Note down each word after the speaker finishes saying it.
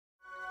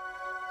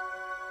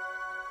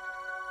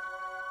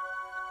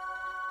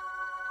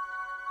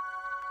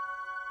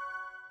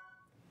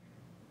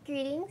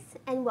Greetings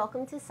and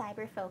welcome to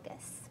Cyber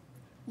Focus,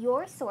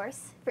 your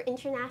source for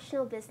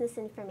international business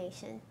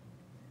information.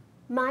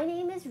 My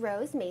name is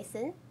Rose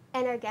Mason,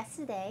 and our guest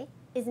today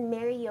is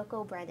Mary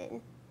Yoko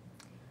Brannen.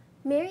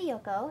 Mary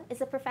Yoko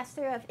is a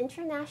professor of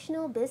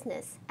international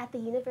business at the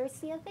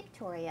University of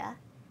Victoria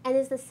and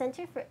is the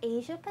Center for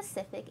Asia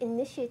Pacific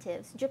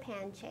Initiatives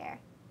Japan Chair.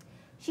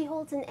 She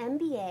holds an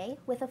MBA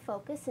with a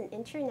focus in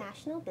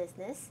international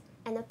business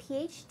and a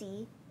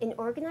PhD in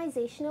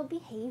organizational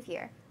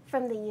behavior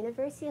from the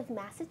University of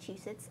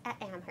Massachusetts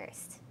at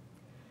Amherst.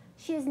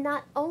 She has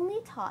not only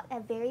taught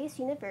at various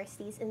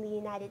universities in the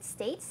United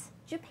States,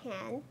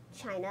 Japan,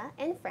 China,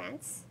 and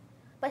France,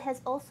 but has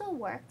also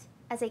worked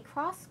as a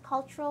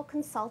cross-cultural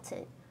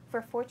consultant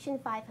for Fortune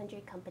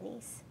 500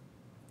 companies.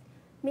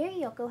 Mary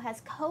Yoko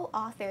has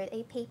co-authored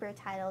a paper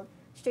titled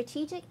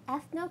Strategic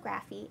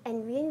Ethnography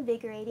and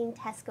Reinvigorating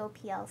Tesco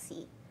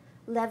PLC,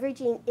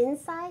 Leveraging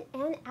Inside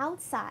and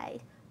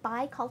Outside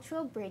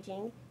Bicultural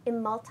Bridging in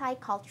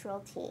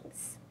Multicultural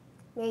Teams.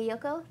 Mary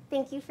Yoko,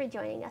 thank you for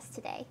joining us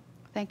today.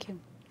 Thank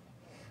you.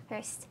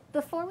 First,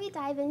 before we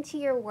dive into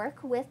your work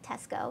with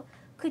Tesco,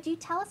 could you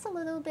tell us a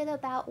little bit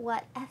about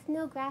what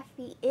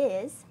ethnography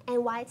is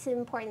and why it's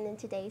important in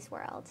today's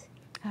world?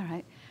 All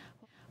right.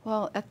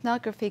 Well,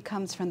 ethnography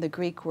comes from the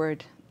Greek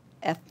word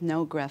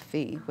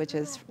ethnography, which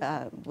is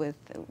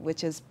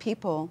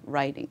people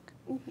writing.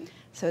 Mm-hmm.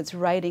 So it's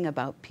writing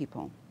about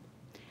people.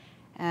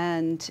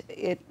 And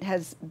it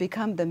has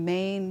become the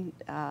main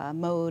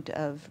mode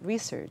of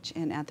research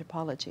in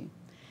anthropology.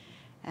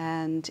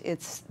 And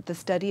it's the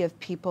study of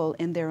people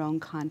in their own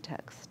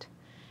context.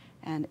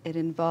 And it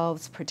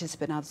involves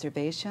participant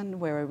observation,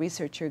 where a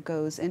researcher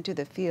goes into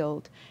the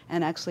field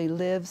and actually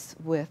lives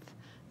with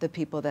the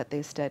people that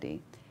they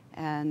study,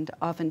 and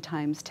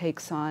oftentimes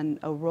takes on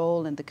a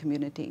role in the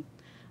community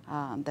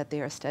that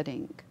they are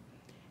studying.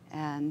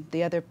 And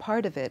the other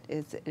part of it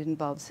is it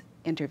involves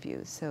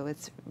interviews. So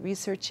it's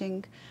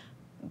researching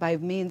by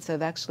means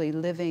of actually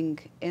living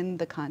in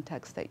the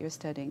context that you're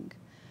studying,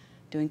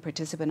 doing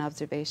participant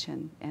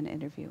observation and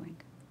interviewing.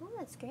 Oh,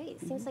 that's great.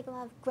 Seems like a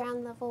lot of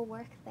ground level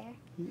work there.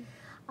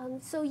 Mm-hmm.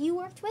 So you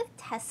worked with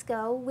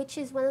Tesco, which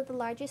is one of the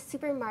largest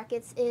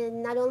supermarkets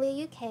in not only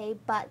the UK,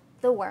 but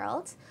the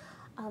world.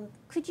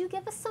 Could you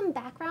give us some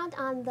background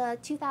on the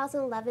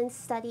 2011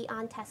 study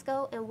on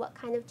Tesco and what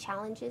kind of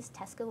challenges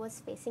Tesco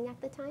was facing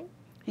at the time?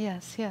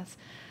 Yes, yes.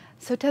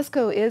 So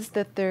Tesco is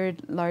the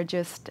third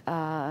largest,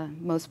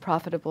 most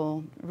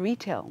profitable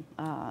retail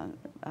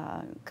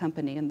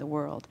company in the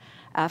world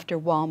after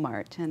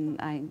Walmart, and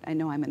I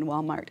know I'm in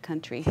Walmart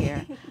country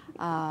here,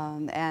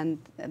 and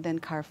then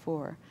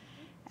Carrefour.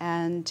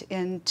 And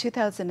in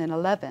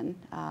 2011,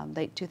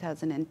 late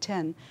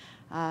 2010,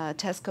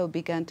 Tesco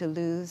began to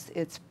lose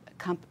its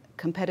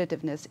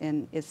competitiveness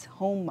in its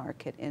home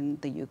market in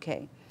the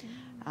UK.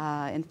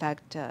 In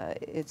fact,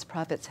 its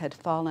profits had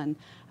fallen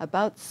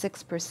about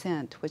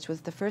 6%, which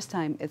was the first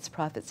time its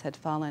profits had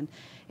fallen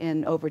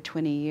in over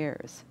 20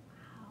 years.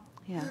 Wow.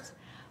 Yes.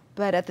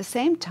 But at the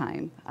same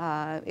time,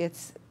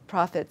 its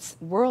profits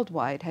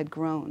worldwide had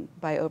grown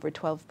by over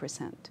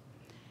 12%.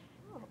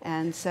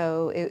 And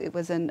so it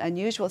was an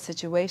unusual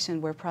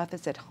situation where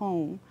profits at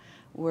home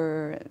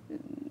were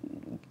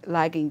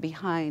lagging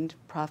behind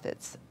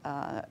profits,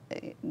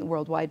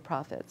 worldwide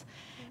profits.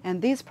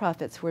 And these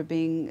profits were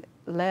being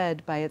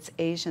led by its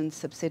Asian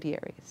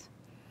subsidiaries.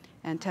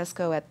 And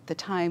Tesco at the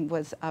time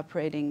was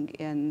operating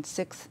in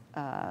 6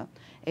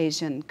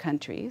 Asian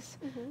countries,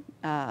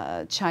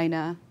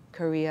 China,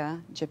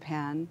 Korea,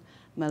 Japan,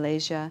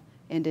 Malaysia,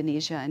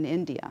 Indonesia, and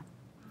India.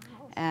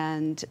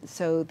 And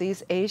so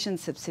these Asian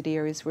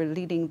subsidiaries were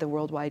leading the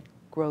worldwide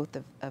growth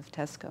of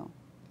Tesco.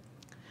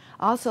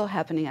 Also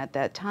happening at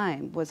that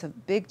time was a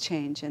big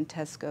change in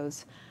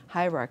Tesco's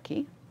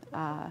hierarchy.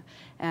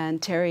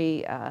 And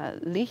Terry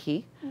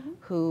Leahy,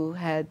 who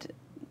had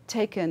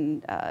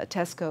taken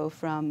Tesco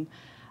from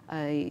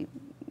a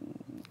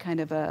kind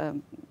of a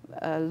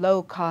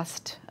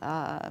low-cost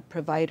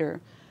provider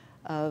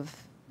of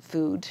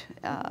food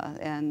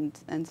and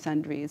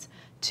sundries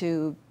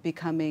to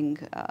becoming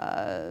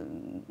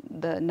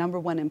the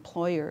 #1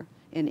 employer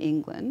in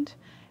England.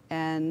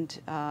 And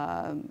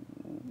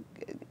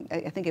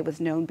I think it was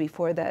known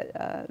before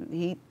that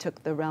he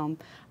took the realm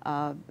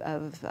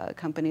of a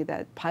company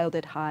that piled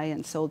it high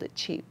and sold it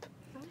cheap.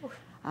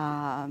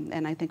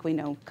 And I think we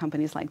know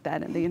companies like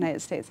that in the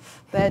United States.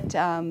 But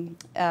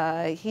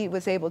he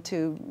was able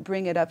to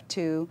bring it up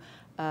to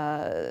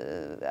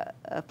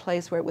a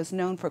place where it was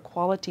known for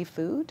quality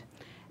food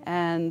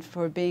and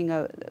for being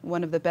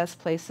one of the best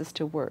places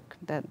to work,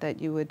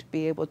 that you would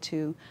be able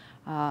to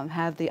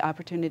have the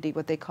opportunity,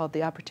 what they called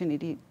the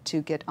opportunity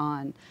to get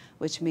on,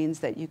 which means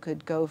that you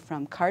could go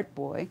from cart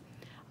boy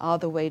all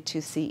the way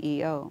to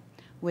CEO,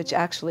 which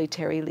actually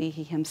Terry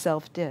Leahy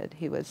himself did.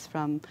 He was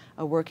from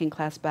a working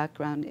class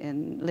background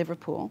in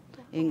Liverpool,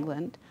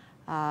 England,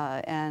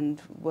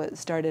 and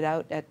started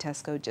out at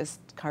Tesco just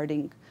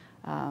carting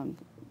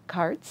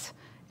carts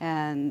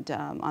and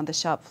on the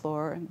shop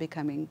floor and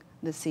becoming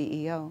the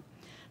CEO.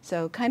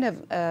 So kind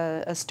of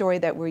a story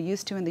that we're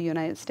used to in the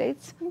United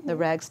States, the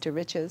rags to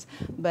riches,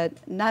 but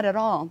not at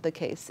all the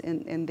case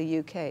in the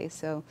UK.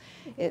 So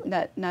it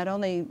not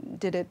only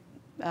did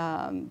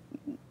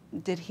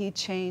he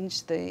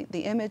change the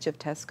image of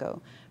Tesco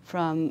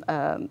from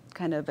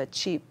kind of a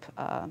cheap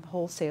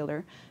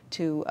wholesaler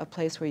to a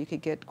place where you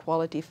could get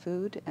quality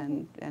food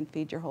and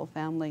feed your whole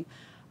family,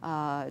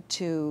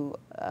 to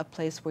a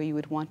place where you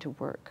would want to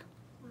work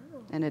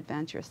and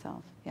advance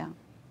yourself. Yeah.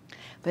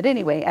 But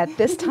anyway, at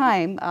this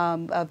time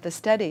of the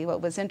study,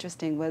 what was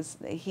interesting was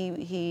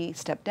he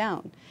stepped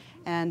down,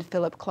 and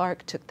Philip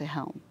Clark took the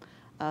helm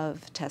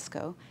of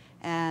Tesco.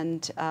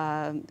 And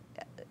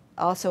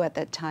also at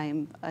that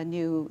time, a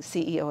new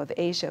CEO of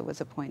Asia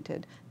was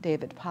appointed,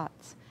 David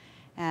Potts.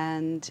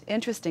 And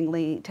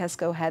interestingly,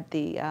 Tesco had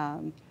the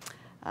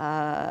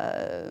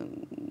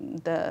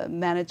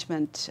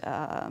management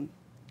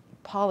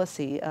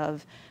policy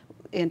of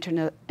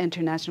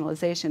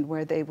internationalization,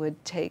 where they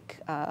would take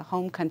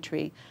home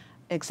country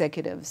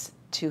executives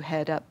to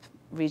head up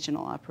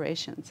regional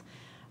operations.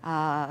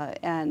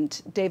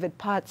 And David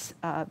Potts,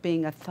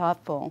 being a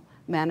thoughtful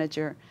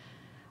manager,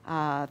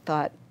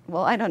 thought,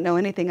 well, I don't know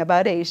anything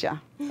about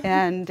Asia,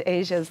 and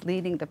Asia's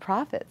leading the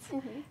profits.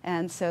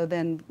 And so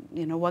then,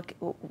 you know,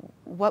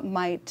 what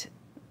might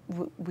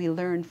we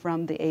learn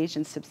from the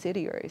Asian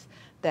subsidiaries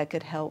that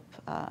could help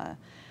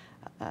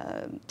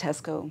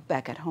Tesco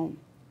back at home?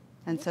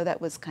 And so that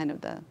was kind of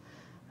the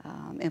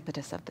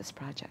impetus of this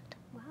project.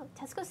 Wow,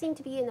 Tesco seemed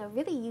to be in a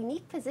really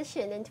unique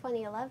position in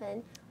 2011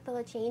 with all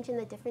the change and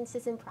the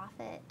differences in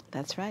profit.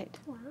 That's right.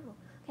 Wow.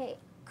 Okay,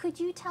 could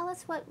you tell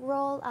us what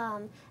role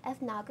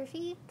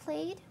ethnography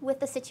played with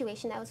the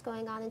situation that was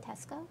going on in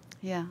Tesco?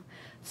 Yeah.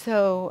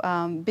 So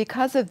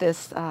because of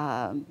this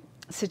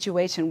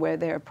situation where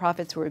their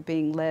profits were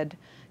being led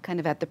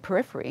kind of at the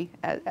periphery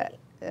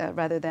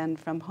rather than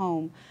from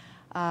home,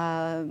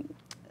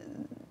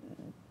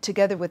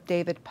 together with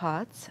David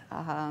Potts,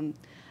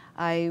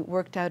 I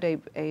worked out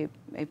a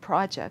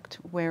project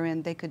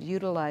wherein they could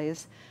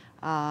utilize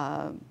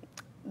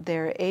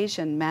their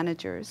Asian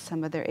managers,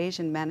 some of their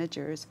Asian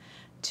managers,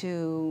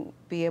 to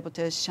be able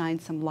to shine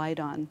some light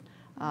on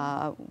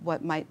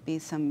what might be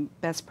some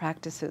best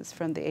practices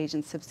from the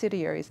Asian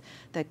subsidiaries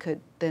that could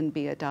then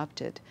be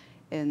adopted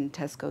in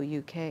Tesco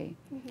UK.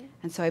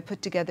 And so I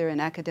put together an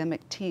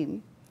academic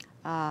team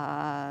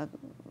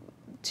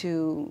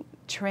to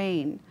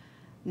train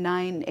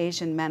 9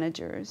 Asian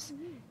managers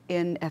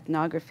in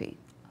ethnography.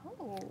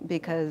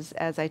 Because,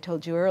 as I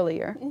told you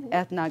earlier,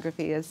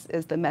 ethnography is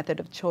the method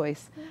of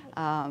choice,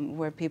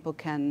 where people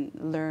can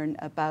learn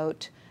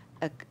about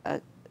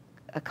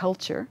a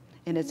culture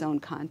in its own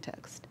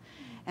context.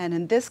 And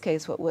in this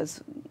case, what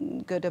was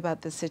good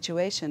about the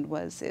situation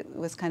was it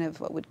was kind of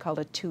what we'd call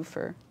a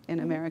twofer in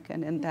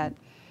American, in that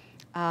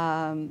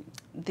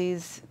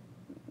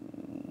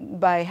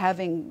by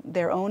having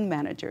their own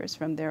managers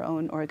from their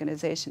own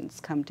organizations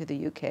come to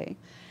the UK,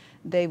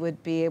 they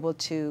would be able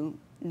to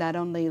not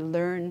only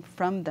learn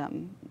from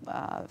them,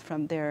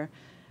 from their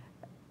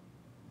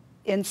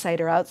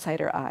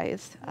insider-outsider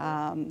eyes,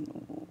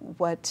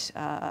 what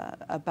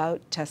about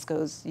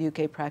Tesco's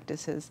UK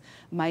practices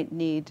might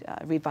need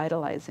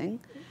revitalizing,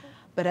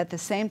 but at the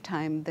same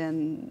time,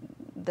 then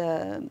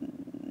the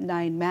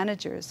 9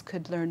 managers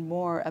could learn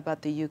more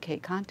about the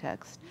UK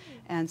context,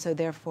 and so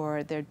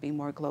therefore there'd be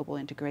more global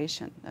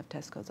integration of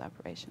Tesco's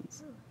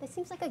operations. This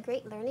seems like a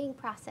great learning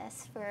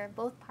process for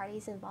both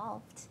parties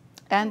involved.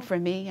 And for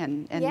me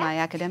and my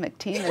academic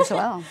team as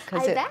well,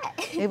 because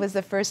it was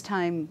the first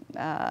time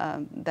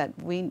that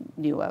we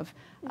knew of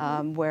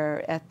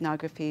where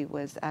ethnography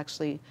was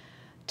actually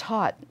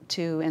taught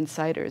to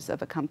insiders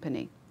of a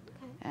company.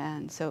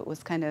 And so it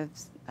was kind of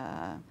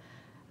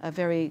a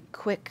very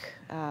quick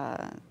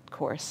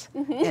course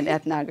in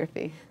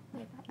ethnography.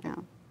 Yeah.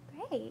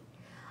 Great.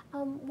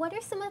 What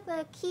are some of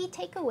the key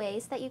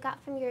takeaways that you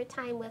got from your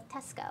time with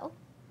Tesco?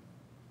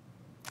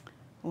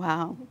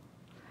 Wow.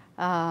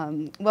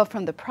 Well,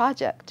 from the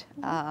project,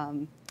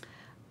 well,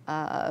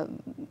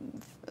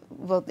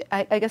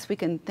 I guess we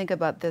can think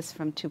about this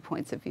from 2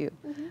 points of view.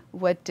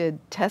 What did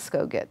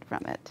Tesco get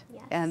from it?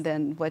 Yes. And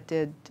then what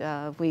did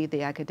we,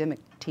 the academic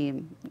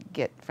team,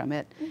 get from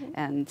it?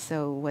 And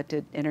so what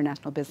did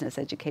international business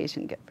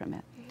education get from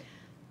it?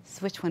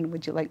 So which one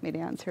would you like me to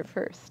answer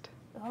first?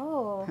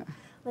 Oh,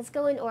 let's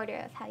go in order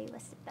of how you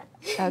listed them.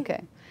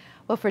 Okay.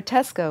 Well, for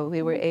Tesco,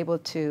 we were able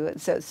to,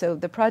 so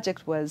the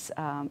project was,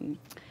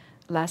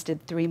 lasted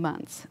 3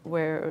 months,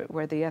 where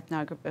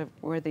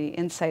the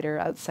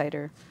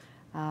insider-outsider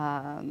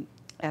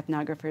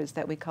ethnographers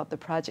that we called the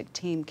project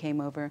team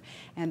came over,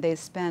 and they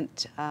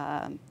spent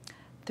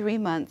 3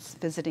 months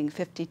visiting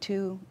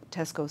 52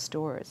 Tesco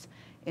stores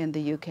in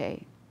the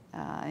UK,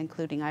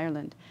 including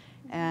Ireland,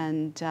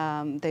 and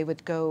they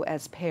would go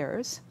as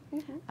pairs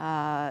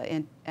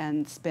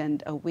and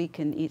spend a week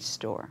in each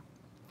store.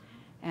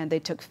 And they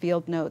took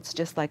field notes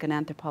just like an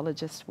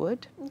anthropologist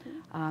would,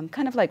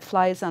 kind of like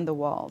flies on the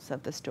walls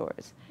of the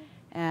stores.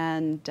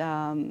 And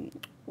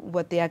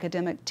what the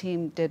academic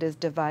team did is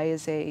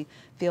devise a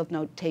field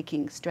note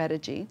taking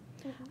strategy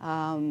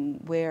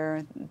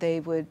where they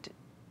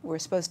were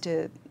supposed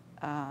to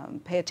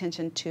pay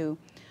attention to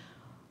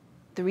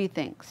 3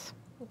 things.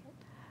 Okay.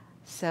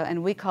 So,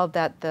 and we called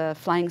that the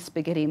flying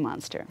spaghetti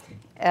monster,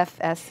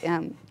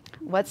 FSM.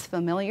 What's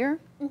familiar,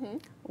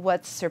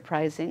 what's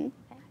surprising,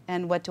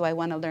 and what do I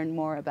want to learn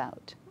more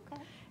about?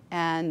 Okay.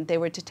 And they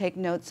were to take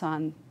notes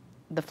on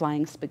the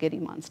flying spaghetti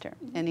monster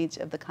in each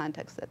of the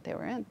contexts that they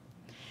were in.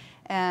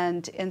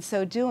 And in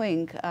so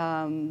doing,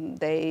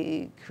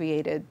 they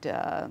created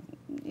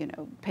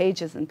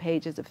pages and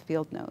pages of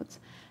field notes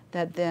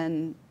that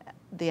then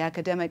the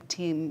academic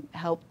team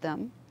helped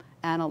them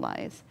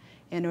analyze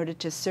in order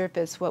to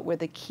surface what were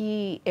the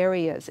key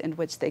areas in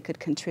which they could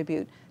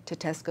contribute to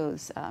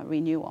Tesco's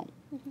renewal.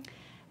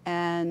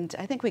 And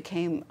I think we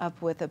came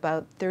up with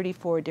about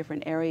 34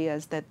 different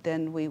areas that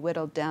then we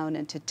whittled down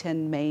into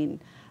 10 main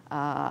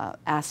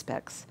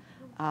aspects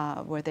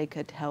where they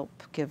could help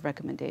give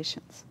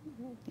recommendations.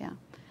 Yeah.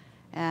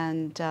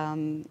 And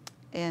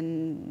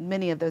in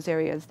many of those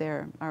areas,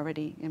 they're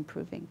already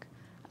improving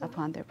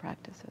upon their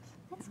practices.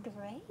 That's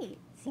great.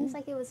 Seems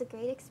like it was a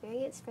great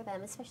experience for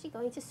them, especially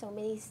going to so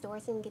many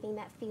stores and getting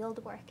that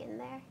field work in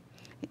there.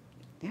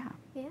 Yeah.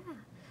 Yeah.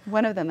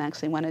 One of them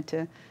actually wanted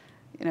to,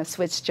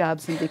 switch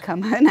jobs and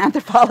become an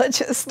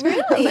anthropologist.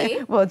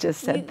 Really? We'll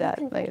just said You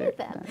that later.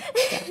 them.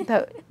 Yeah,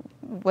 that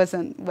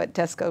wasn't what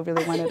Tesco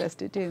really wanted us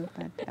to do.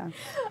 But, yeah.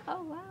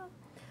 Oh, wow.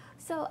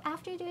 So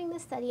after doing the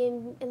study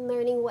and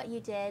learning what you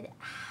did,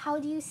 how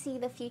do you see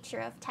the future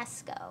of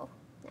Tesco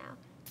now?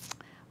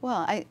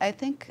 Well, I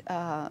think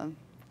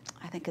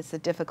it's a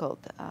difficult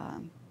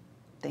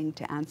thing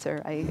to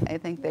answer. I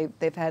think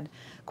they've had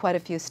quite a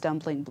few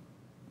stumbling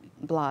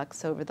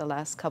blocks over the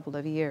last couple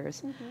of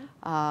years,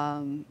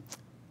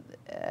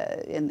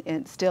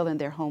 still in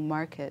their home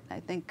market. I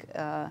think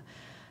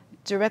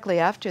directly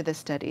after the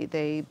study,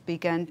 they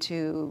began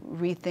to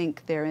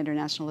rethink their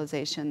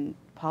internationalization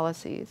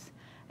policies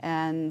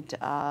and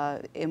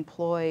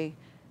employ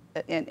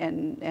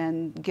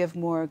and give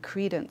more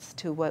credence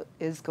to what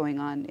is going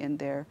on in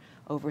their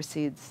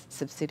overseas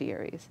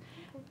subsidiaries,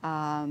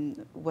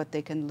 what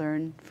they can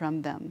learn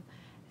from them,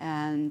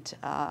 and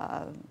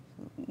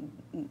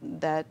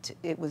that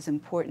it was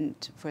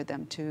important for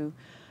them to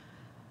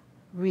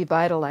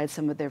revitalize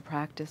some of their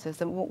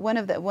practices. And one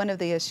of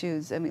the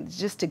issues, I mean,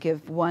 just to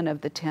give one of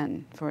the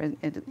 10 for an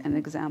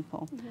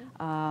example,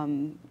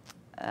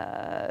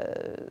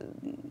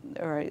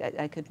 or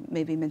I could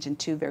maybe mention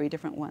 2 very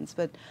different ones,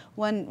 but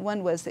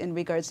one was in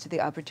regards to the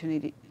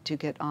opportunity to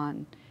get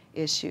on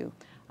issue.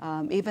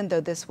 Even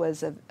though this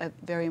was a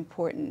very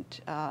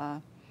important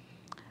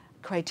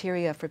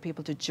criteria for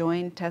people to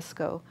join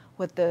Tesco,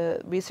 what the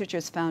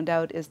researchers found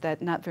out is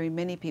that not very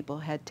many people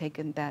had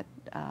taken that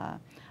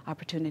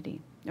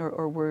opportunity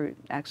or were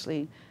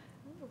actually,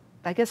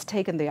 I guess,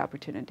 taken the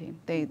opportunity.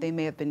 They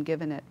may have been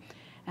given it.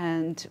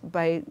 And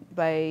by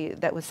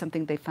that was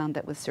something they found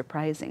that was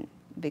surprising,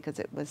 because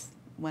it was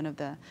one of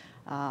the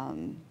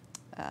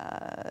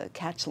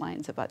catch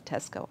lines about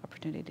Tesco,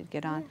 opportunity to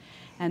get on.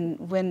 And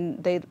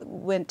when they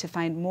went to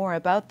find more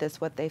about this,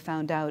 what they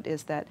found out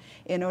is that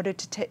in order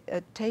to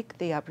take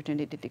the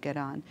opportunity to get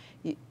on,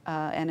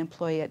 an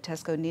employee at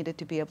Tesco needed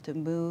to be able to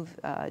move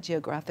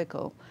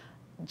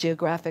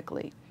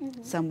geographically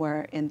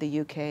somewhere in the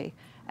UK,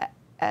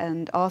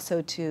 and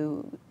also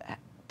to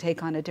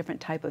take on a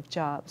different type of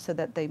job, so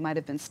that they might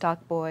have been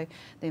stock boy,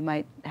 they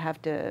might have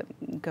to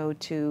go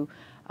to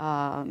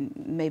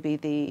maybe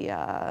the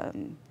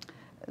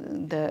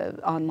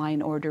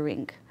online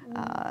ordering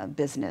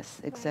business,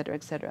 et cetera,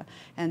 et cetera.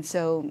 And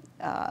so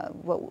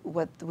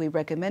what we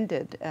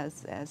recommended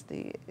as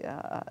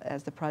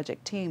the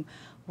project team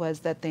was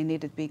that they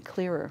needed to be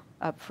clearer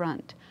up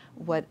front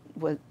what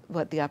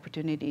the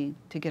opportunity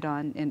to get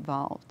on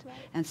involved,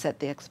 and set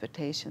the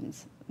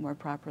expectations more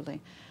properly.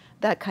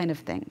 That kind of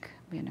thing,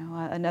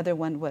 Another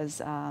one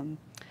was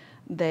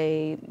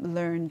they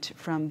learned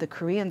from the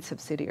Korean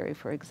subsidiary,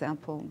 for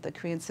example. The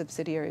Korean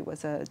subsidiary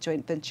was a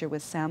joint venture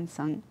with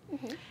Samsung.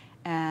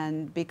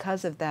 And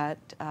because of that,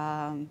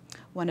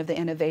 one of the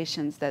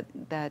innovations that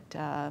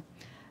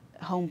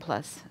Home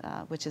Plus,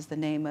 which is the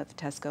name of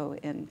Tesco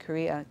in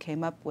Korea,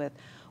 came up with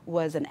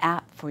was an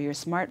app for your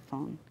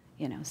smartphone,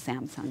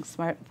 Samsung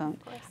smartphone,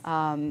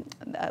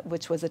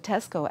 which was a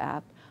Tesco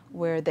app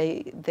where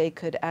they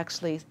could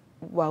actually,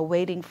 while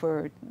waiting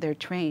for their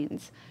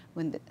trains,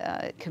 when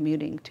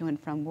commuting to and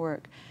from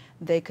work,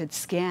 they could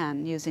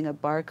scan using a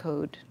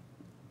barcode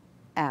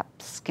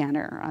app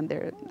scanner on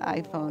their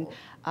iPhone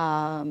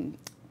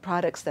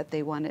products that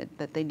they wanted,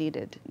 that they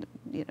needed,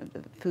 the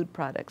food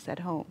products at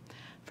home,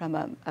 from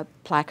a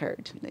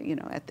placard,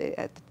 at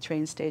the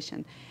train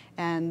station,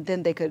 and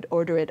then they could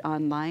order it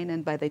online,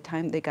 and by the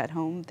time they got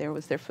home, there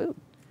was their food.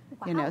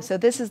 Wow. So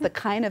this is the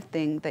kind of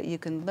thing that you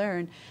can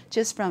learn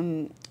just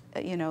from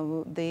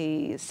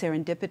the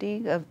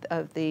serendipity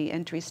of the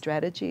entry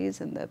strategies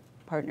and the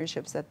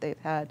partnerships that they've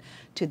had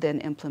to then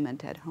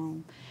implement at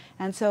home.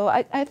 And so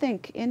I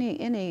think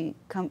any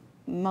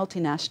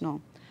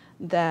multinational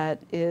that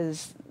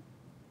is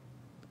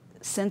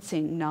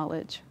sensing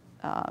knowledge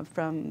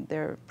from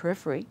their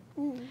periphery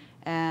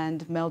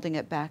and melding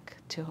it back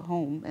to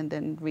home and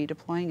then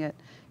redeploying it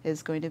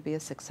is going to be a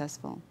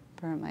successful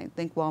firm. I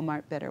think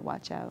Walmart better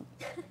watch out.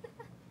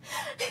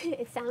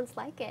 It sounds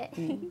like it.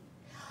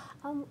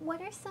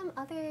 What are some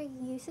other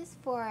uses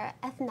for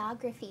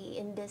ethnography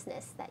in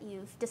business that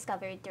you've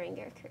discovered during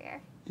your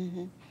career?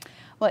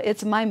 Well,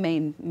 it's my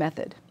main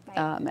method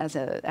Right. as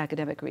an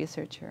academic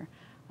researcher.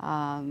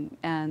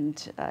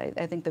 And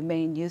I think the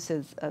main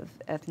uses of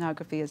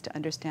ethnography is to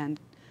understand,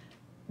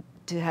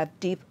 to have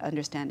deep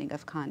understanding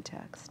of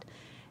context.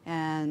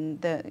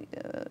 And the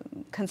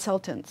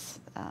consultants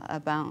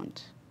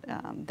abound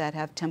that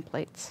have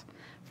templates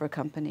for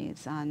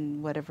companies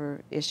on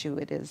whatever issue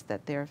it is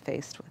that they're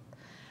faced with,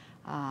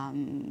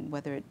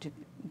 whether it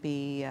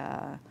be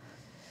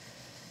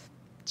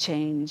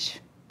change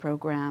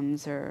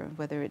programs or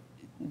whether it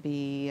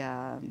be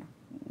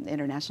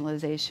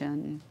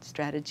internationalization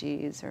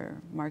strategies or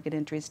market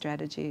entry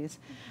strategies.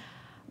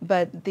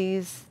 But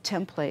these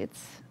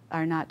templates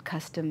are not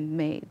custom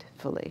made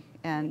fully.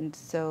 And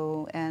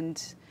so,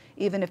 and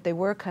even if they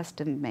were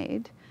custom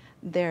made,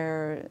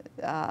 they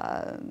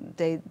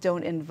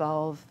don't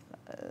involve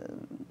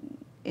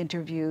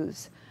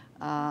interviews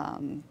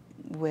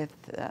with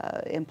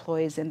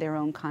employees in their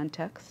own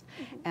context.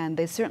 And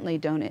they certainly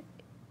don't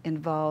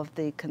involve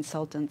the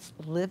consultants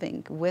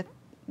living with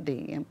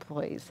the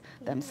employees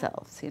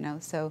themselves, you know,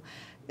 so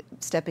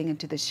stepping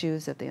into the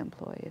shoes of the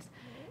employees.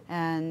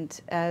 And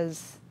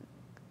as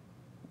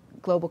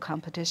global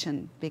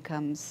competition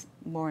becomes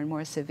more and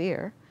more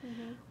severe,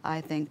 I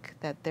think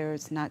that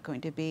there's not going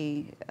to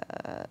be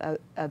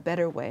a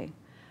better way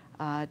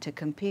to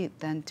compete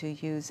than to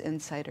use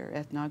insider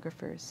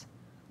ethnographers.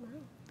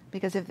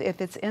 Because if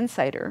it's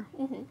insider,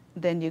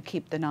 then you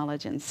keep the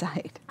knowledge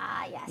inside.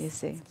 Ah, yes. You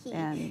see, It's key.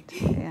 and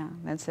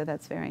and so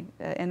that's very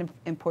an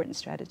important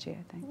strategy,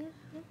 I think.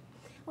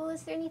 Well,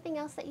 is there anything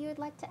else that you would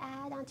like to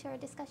add onto our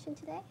discussion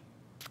today?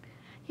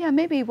 Yeah,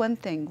 maybe one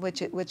thing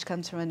which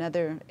comes from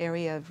another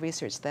area of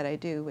research that I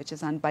do, which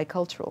is on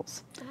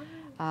biculturals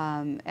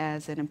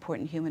as an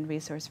important human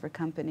resource for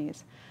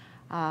companies.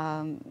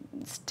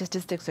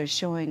 Statistics are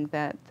showing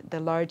that the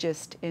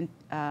largest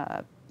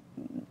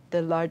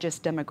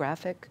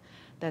demographic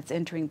that's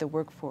entering the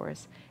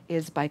workforce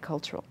is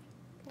bicultural,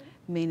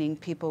 meaning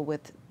people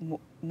with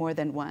more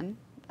than one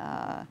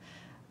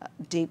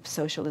deep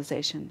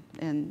socialization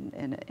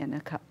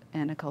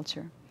in a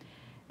culture.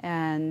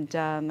 And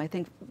I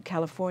think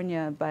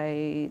California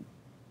by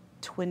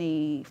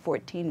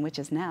 2014, which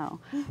is now,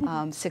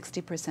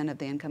 60% of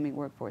the incoming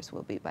workforce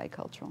will be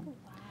bicultural. Wow.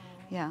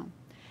 Yeah.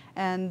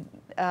 And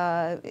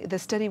the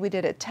study we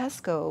did at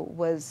Tesco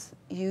was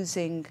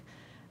using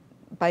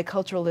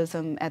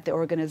biculturalism at the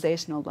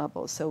organizational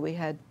level. So we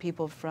had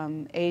people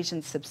from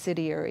Asian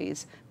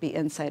subsidiaries be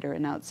insider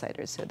and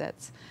outsider. So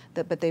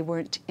but they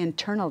weren't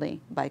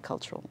internally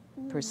bicultural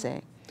per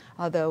se.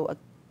 Although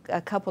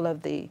a couple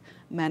of the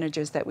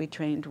managers that we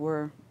trained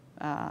were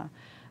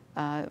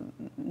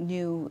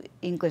knew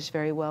English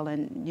very well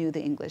and knew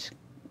the English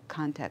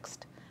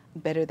context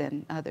better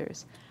than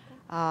others.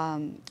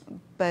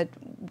 But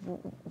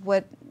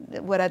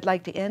what I'd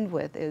like to end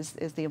with is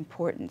the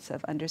importance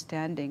of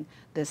understanding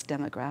this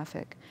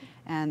demographic,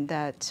 and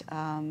that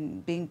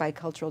being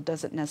bicultural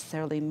doesn't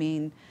necessarily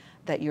mean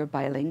that you're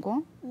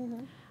bilingual,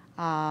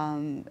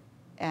 and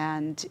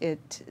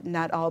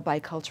not all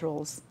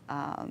biculturals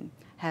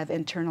have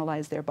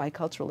internalized their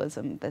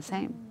biculturalism the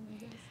same.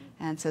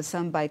 And so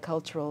some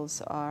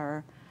biculturals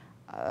are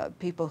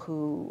people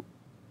who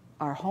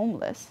are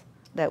homeless,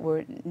 that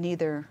were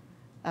neither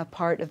a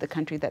part of the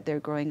country that they're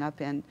growing up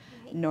in,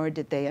 nor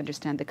did they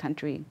understand the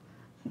country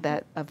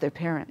of their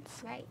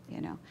parents. Right.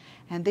 You know,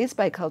 and these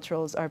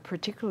biculturals are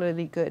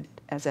particularly good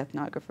as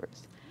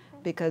ethnographers,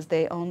 because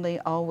they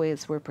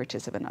always were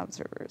participant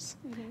observers,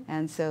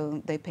 and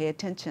so they pay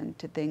attention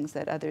to things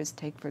that others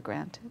take for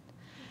granted.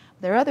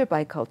 There are other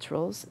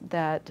biculturals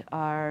that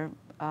are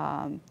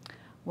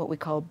what we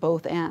call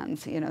both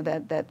ands. You know,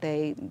 that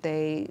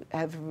they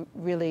have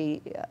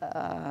really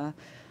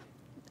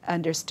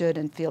understood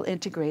and feel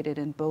integrated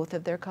in both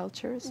of their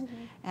cultures.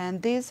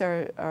 And these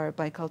are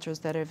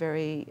biculturals that are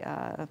very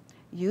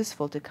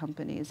useful to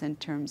companies in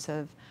terms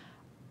of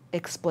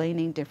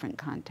explaining different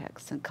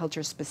contexts and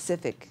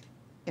culture-specific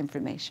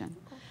information.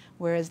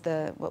 Whereas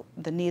the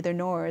neither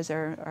nors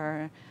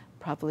are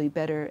probably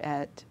better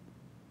at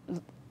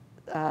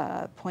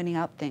pointing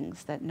out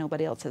things that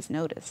nobody else has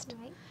noticed.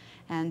 Right.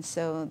 And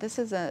so this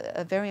is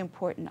a very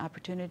important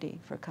opportunity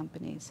for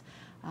companies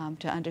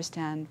to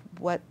understand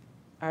what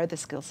are the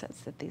skill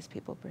sets that these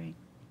people bring.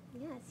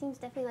 Yeah, it seems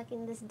definitely like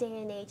in this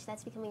day and age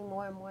that's becoming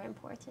more and more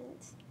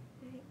important.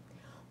 Right.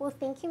 Well,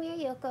 thank you,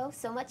 Mary Yoko,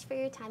 so much for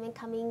your time and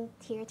coming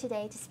here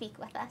today to speak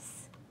with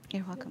us.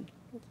 You're welcome.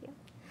 Thank you.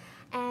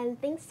 And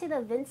thanks to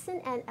the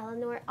Vincent and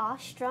Eleanor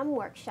Ostrom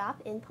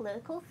Workshop in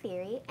Political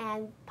Theory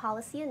and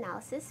Policy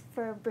Analysis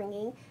for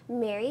bringing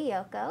Mary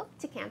Yoko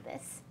to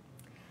campus.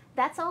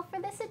 That's all for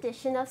this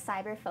edition of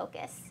Cyber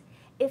Focus.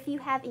 If you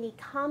have any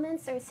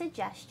comments or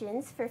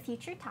suggestions for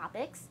future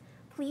topics,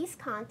 please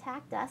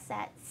contact us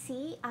at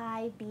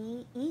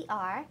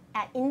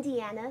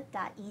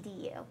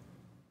ciber@indiana.edu.